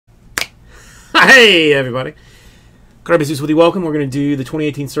Hey everybody, RPAs with you. Welcome. We're going to do the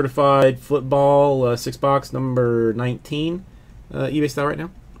 2018 certified football 6-box number 19 eBay style right now.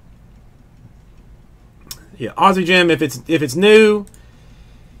 Yeah, Aussie Gem. If it's new,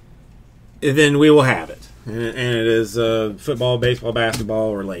 then we will have it, and it is football, baseball,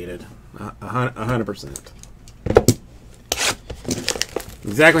 basketball related, 100%.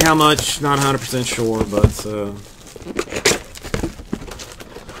 Exactly how much, not 100% sure, but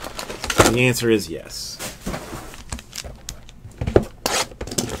the answer is yes.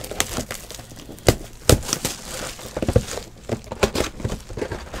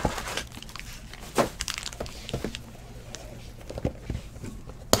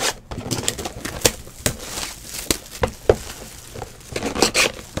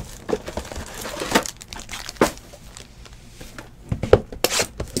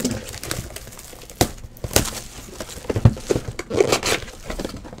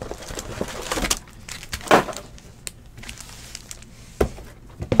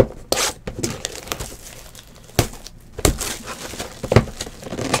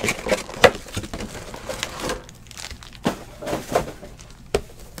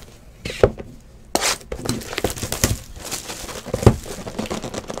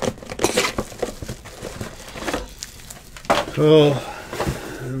 Oh,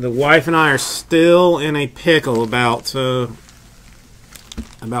 the wife and I are still in a pickle about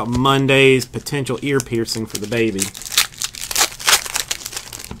Monday's potential ear piercing for the baby.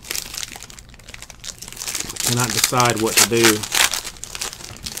 Cannot decide what to do.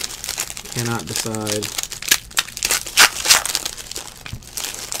 Cannot decide.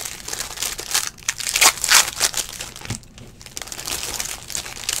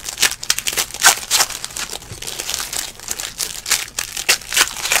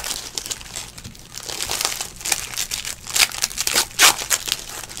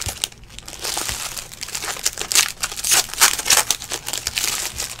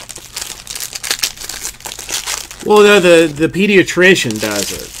 Well, the pediatrician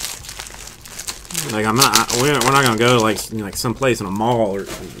does it. Like we're not gonna go to like someplace in a mall or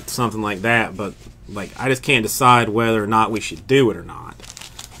something like that. But like I just can't decide whether or not we should do it or not.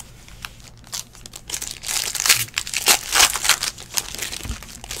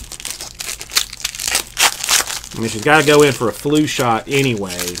 I mean, she's got to go in for a flu shot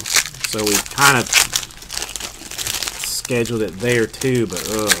anyway, so we kind of scheduled it there too. But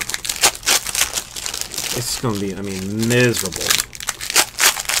ugh. It's going to be, I mean, miserable.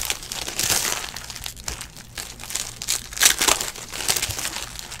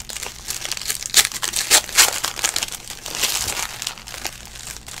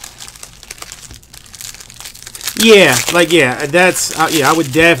 Yeah, like, yeah, that's, yeah, I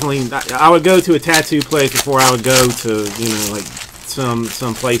would definitely, I would go to a tattoo place before I would go to, you know, like, some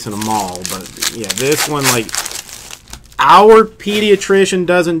place in a mall. But, yeah, this one, like, our pediatrician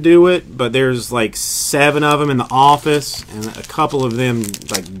doesn't do it, but there's like 7 of them in the office, and a couple of them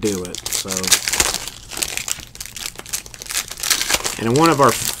like do it. So, and one of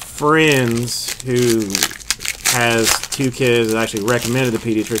our friends who has 2 kids that actually recommended the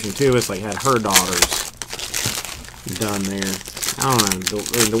pediatrician to us, like had her daughters done there. I don't know.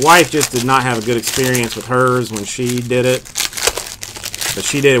 The wife just did not have a good experience with hers when she did it, but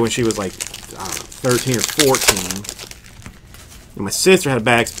she did it when she was like, I don't know, 13 or 14. My sister had a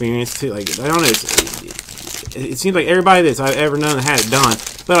bad experience too. Like I don't know, it seems like everybody that's I've ever known had it done.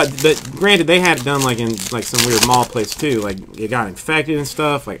 But granted, they had it done like in like some weird mall place too. Like it got infected and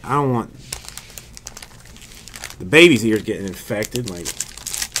stuff. Like I don't want the baby's ears getting infected. Like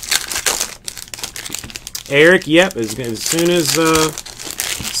Eric, yep. As soon as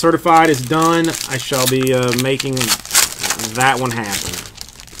certified is done, I shall be making that one happen.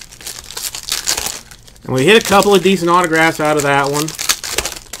 And we hit a couple of decent autographs out of that one.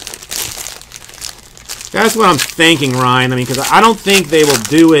 That's what I'm thinking, Ryan. I mean, because I don't think they will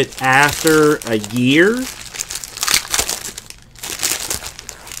do it after a year.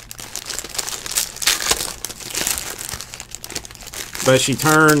 But she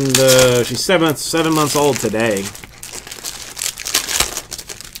turned, she's 7 months old today.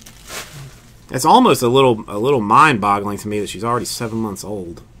 It's almost a little mind-boggling to me that she's already 7 months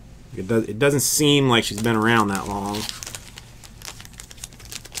old. It doesn't seem like she's been around that long.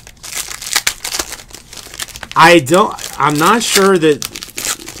 I'm not sure that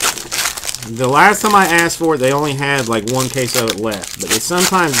the last time I asked for it, they only had like 1 case of it left, but they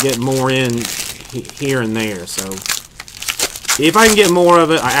sometimes get more in here and there. So if I can get more of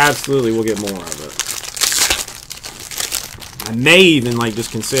it, I absolutely will get more of it. I may even like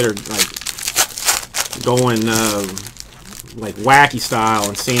just consider like going like wacky style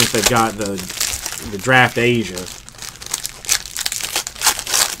and seeing if they've got the the Draft Asia.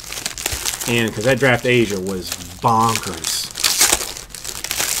 And because that Draft Asia was bonkers.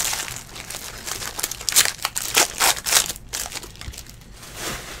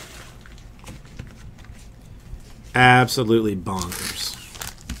 Absolutely bonkers.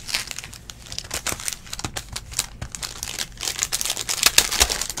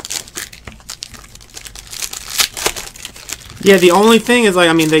 Yeah, the only thing is, like,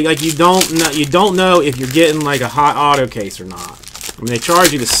 I mean, you don't know if you're getting like a hot auto case or not. I mean, they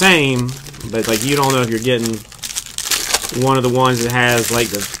charge you the same, but like you don't know if you're getting one of the ones that has like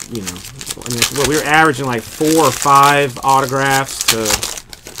the, you know, I mean, well, we were averaging like 4 or 5 autographs to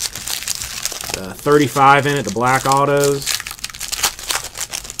 35 in it, the black autos.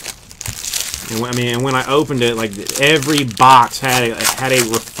 And when I opened it, like every box had a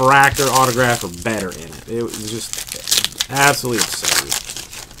refractor autograph or better in it. It was just absolutely absurd.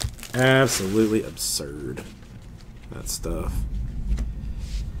 Absolutely absurd. That stuff.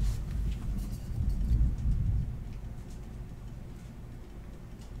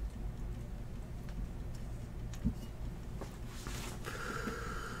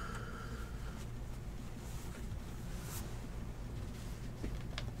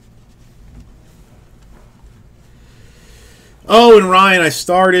 Oh, and Ryan, I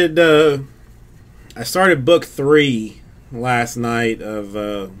started book 3 last night of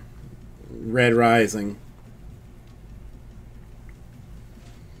Red Rising.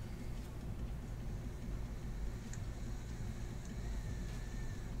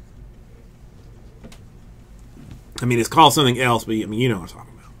 I mean, it's called something else, but I mean, you know what I'm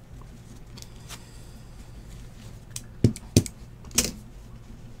talking about.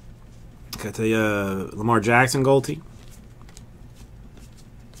 Got the Lamar Jackson gold tee.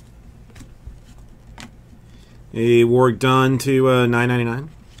 A Warwick Dunn to $9.99.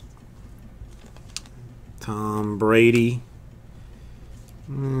 Tom Brady.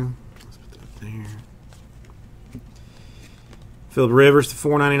 Let's put that there. Phillip Rivers to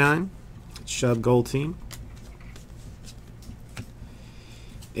 $4.99. Chubb gold team.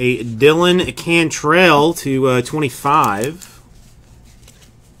 A Dylan Cantrell to $25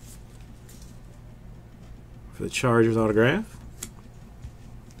 for the Chargers autograph.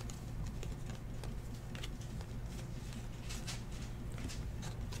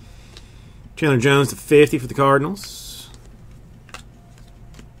 Chandler Jones to $50 for the Cardinals.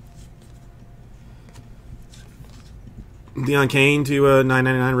 Deion Kane to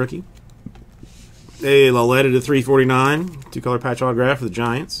 $9.99 rookie. A Laletta to $3.49, 2-color patch autograph for the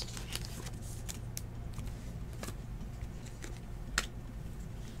Giants.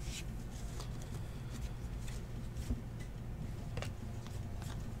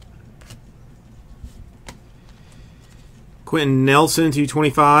 Quentin Nelson to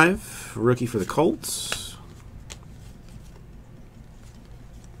 $25. Rookie for the Colts.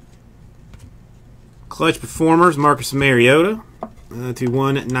 Clutch Performers, Marcus Mariota to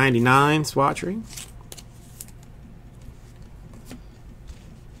 $1.99 swatchery.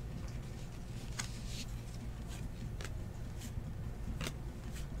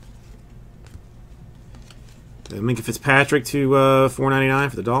 Minka Fitzpatrick to $4.99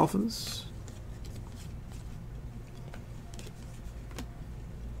 for the Dolphins.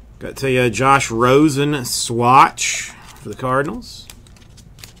 Got to Josh Rosen swatch for the Cardinals.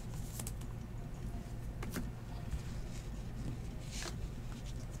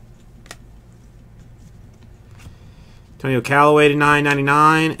 Antonio Callaway to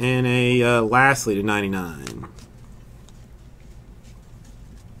 $9.99 and a Lastly to $99.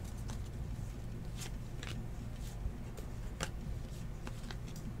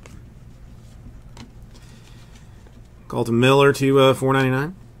 Colton Miller to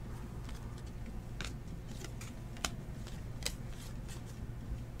 $4.99.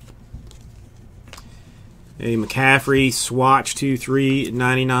 A McCaffrey swatch to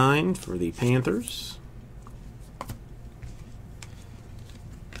 $3.99 for the Panthers.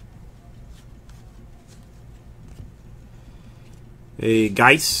 A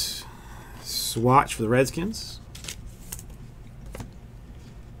Geis swatch for the Redskins.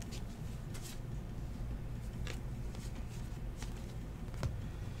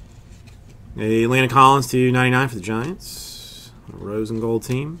 A Landon Collins to $99 for the Giants. A Rose and Gold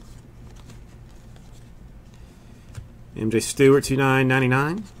team. MJ Stewart to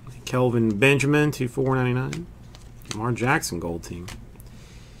 $9.99. Kelvin Benjamin to $4.99. Lamar Jackson Gold team.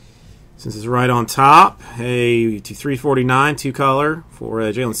 Since it's right on top, a to $3.49 2-color for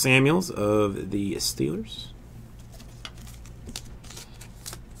Jalen Samuels of the Steelers.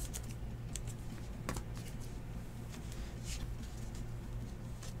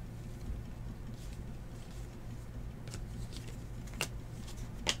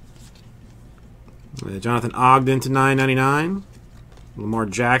 Jonathan Ogden to 999. Lamar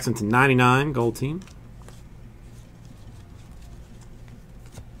Jackson to 99, gold team.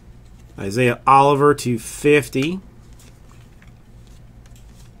 Isaiah Oliver to 50.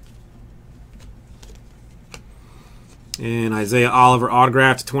 And Isaiah Oliver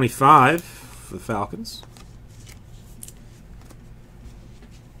autograph to 25 for the Falcons.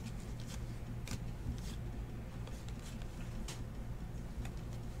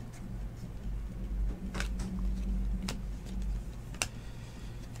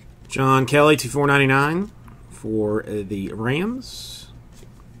 John Kelly to 499 for the Rams.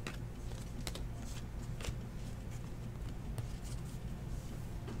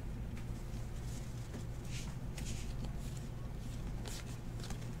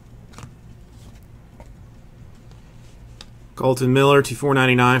 Colton Miller to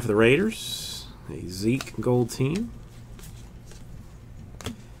 499 for the Raiders. A Zeke gold team.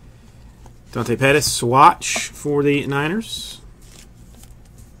 Dante Pettis swatch for the Niners.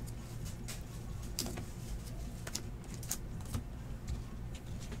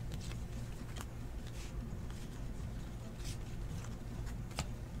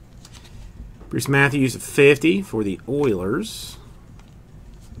 Bruce Matthews at 50 for the Oilers.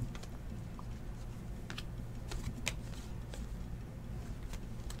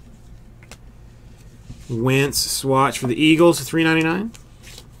 Wentz swatch for the Eagles at $3.99.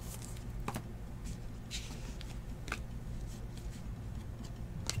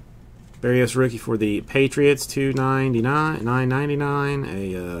 Barrios rookie for the Patriots $2.99,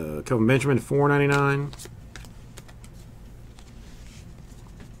 $9.99. A Kelvin Benjamin at $4.99.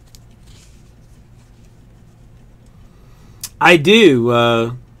 I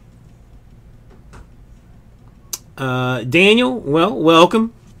do. Daniel, well,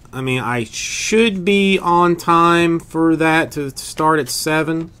 welcome. I mean, I should be on time for that to start at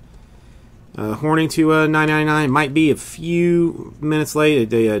 7. Horning to $9.99. Might be a few minutes late.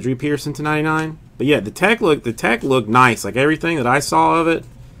 Drew Pearson to $99. But yeah, the tech looked nice. Like everything that I saw of it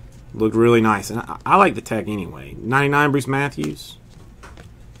looked really nice, and I like the tech anyway. $99 Bruce Matthews.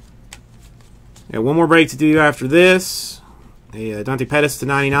 Yeah, one more break to do after this. Dante Pettis to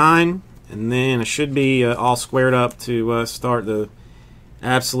 $99, and then it should be all squared up to start the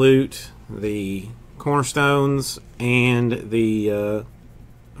Absolute, the Cornerstones, and the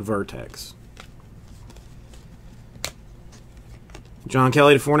Vertex. John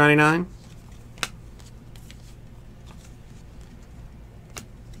Kelly to $4.99.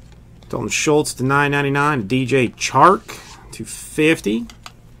 Dalton Schultz to $9.99. DJ Chark to $50.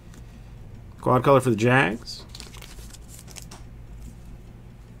 Quad color for the Jags.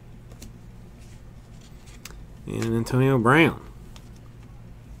 And Antonio Brown.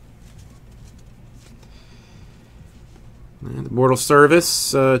 And the Bortles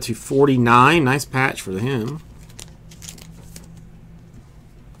Service to $49. Nice patch for him.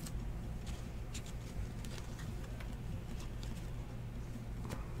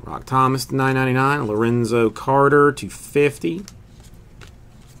 Rock Thomas to $9.99. Lorenzo Carter to $50.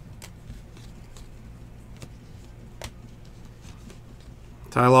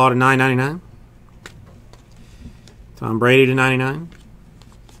 Ty Law to $9.99. Tom Brady to $99.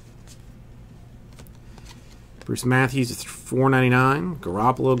 Bruce Matthews to $4.99.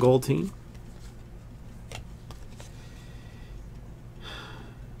 Garoppolo gold team.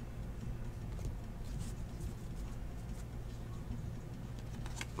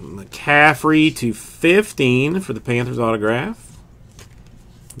 McCaffrey to $15 for the Panthers autograph.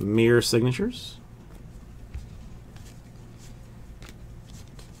 Mirror signatures.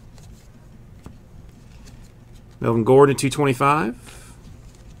 Melvin Gordon $225.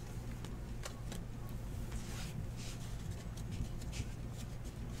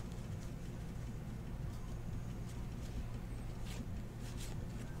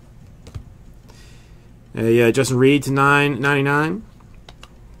 Justin Reed to $9.99.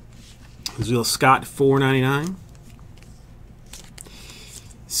 Will Scott $4.99.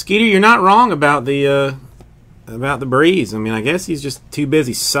 Skeeter, you're not wrong about the Breeze. I mean, I guess he's just too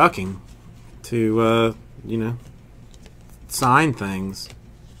busy sucking to you know, sign things.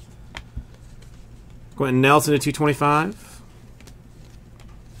 Quentin Nelson at $225.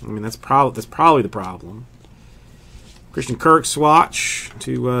 I mean, that's probably the problem. Christian Kirk swatch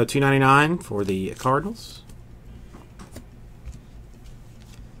to $2.99 for the Cardinals.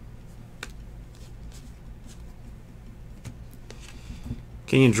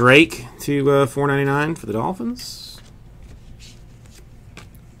 Kenyon Drake to $4.99 for the Dolphins.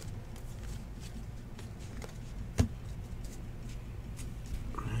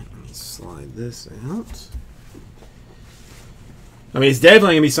 All right, let me slide this out. I mean, he's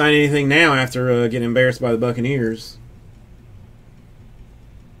definitely going to be signing anything now after getting embarrassed by the Buccaneers.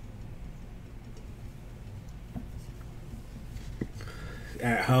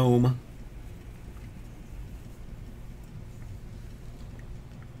 At home.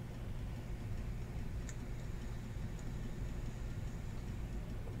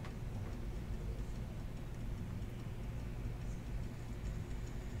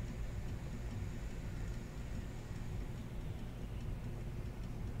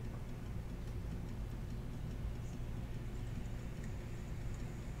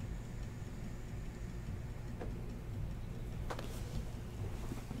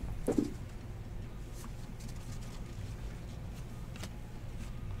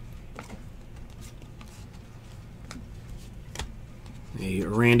 A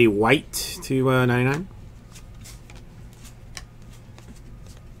Randy White to 99.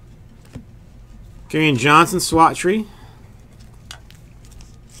 Kerryon Johnson SWAT tree.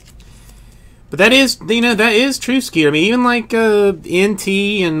 But that is, that is true, Skeeter. I mean, even like NT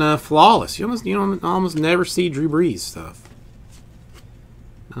and Flawless, you almost never see Drew Brees stuff.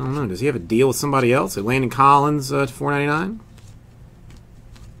 I don't know. Does he have a deal with somebody else? Like Landon Collins to 499,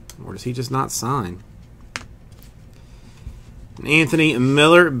 or does he just not sign? Anthony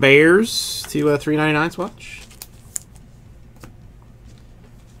Miller Bears to 399 swatch.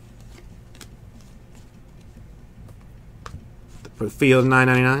 For the field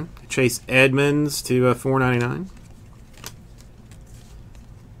 999. Chase Edmonds to 499.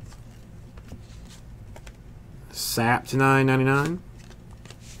 Sapp to 999.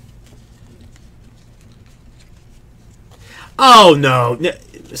 Oh no,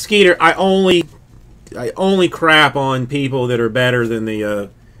 Skeeter! I only crap on people that are better than the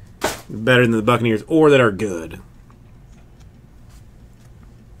Buccaneers or that are good.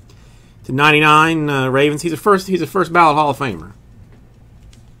 To 99 Ravens. He's a first ballot Hall of Famer.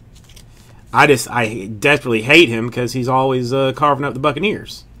 I desperately hate him because he's always carving up the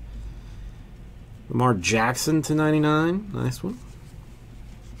Buccaneers. Lamar Jackson to 99. Nice one.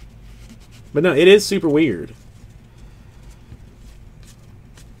 But no, it is super weird.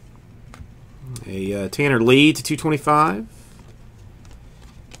 A Tanner Lee to 225.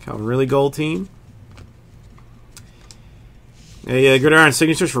 Calvin Ridley gold team. A Gridiron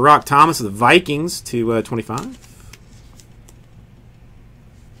signatures for Rock Thomas of the Vikings to 25.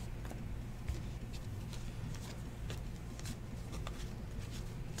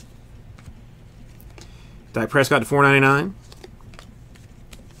 Dak Prescott to 499.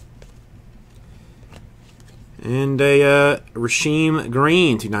 And a Rasheem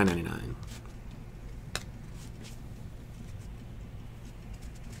Green to 999.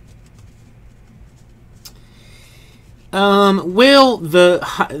 Well,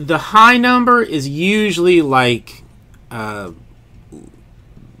 the high number is usually like not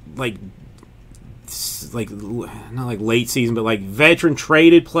like late season, but like veteran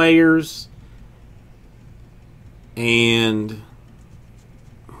traded players. And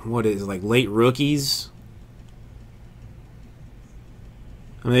what is it, like late rookies?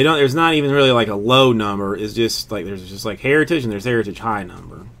 I mean, there's not even really like a low number. It's just like there's just like heritage and there's heritage high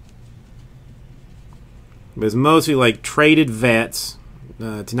number. But it's mostly like traded vets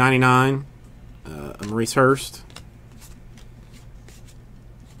to 99. Maurice Hurst.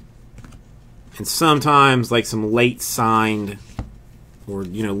 And sometimes like some late signed or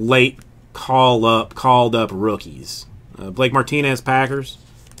late called up rookies. Blake Martinez, Packers.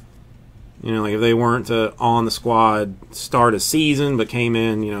 Like if they weren't on the squad start of season, but came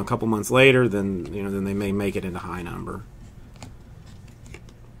in, a couple months later, then then they may make it into high number.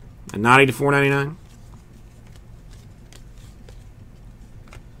 A Nottie to 499.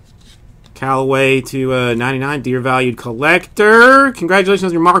 Callaway to 99. Dear valued collector.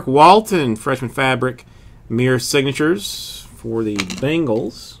 Congratulations on your Mark Walton freshman fabric mirror signatures for the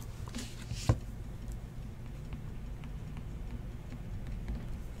Bengals.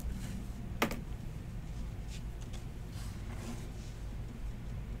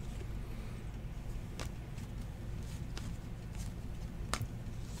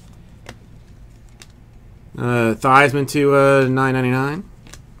 Theismann to 999.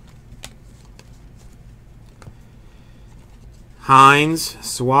 Hines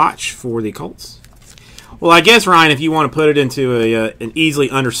swatch for the Colts. Well, I guess, Ryan, if you want to put it into an easily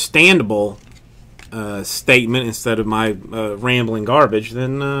understandable statement instead of my rambling garbage,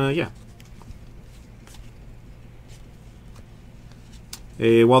 then yeah.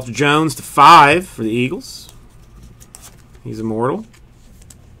 A Walter Jones to 5 for the Eagles. He's immortal.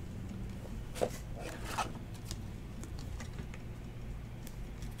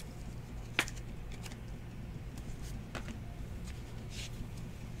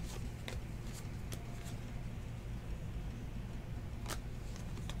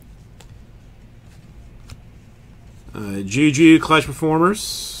 Juju Clutch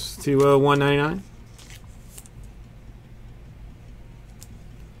Performers to 199.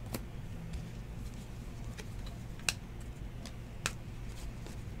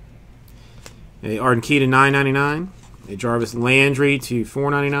 A Arden Key to $9.99. A Jarvis Landry to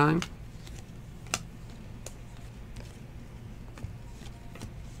 $4.99.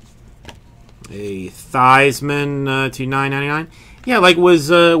 A Theismann to $9.99. Yeah, like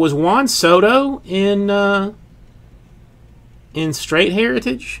was Juan Soto in Straight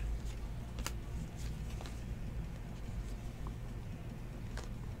Heritage?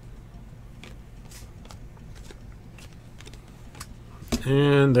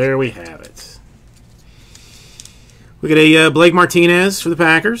 And there we have it. We got a Blake Martinez for the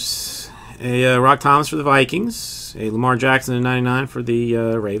Packers, a Rock Thomas for the Vikings, a Lamar Jackson to 99 for the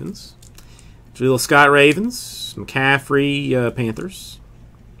Ravens, Jaleel Scott Ravens, McCaffrey Panthers,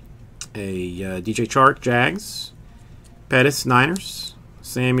 a DJ Chark Jags, Pettis Niners,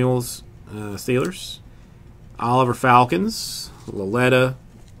 Samuels Steelers, Oliver Falcons, Laletta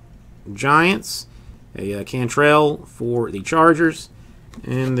Giants, a Cantrell for the Chargers,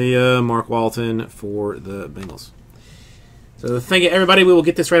 and the Mark Walton for the Bengals. So thank you, everybody. We will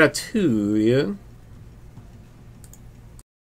get this right out to you.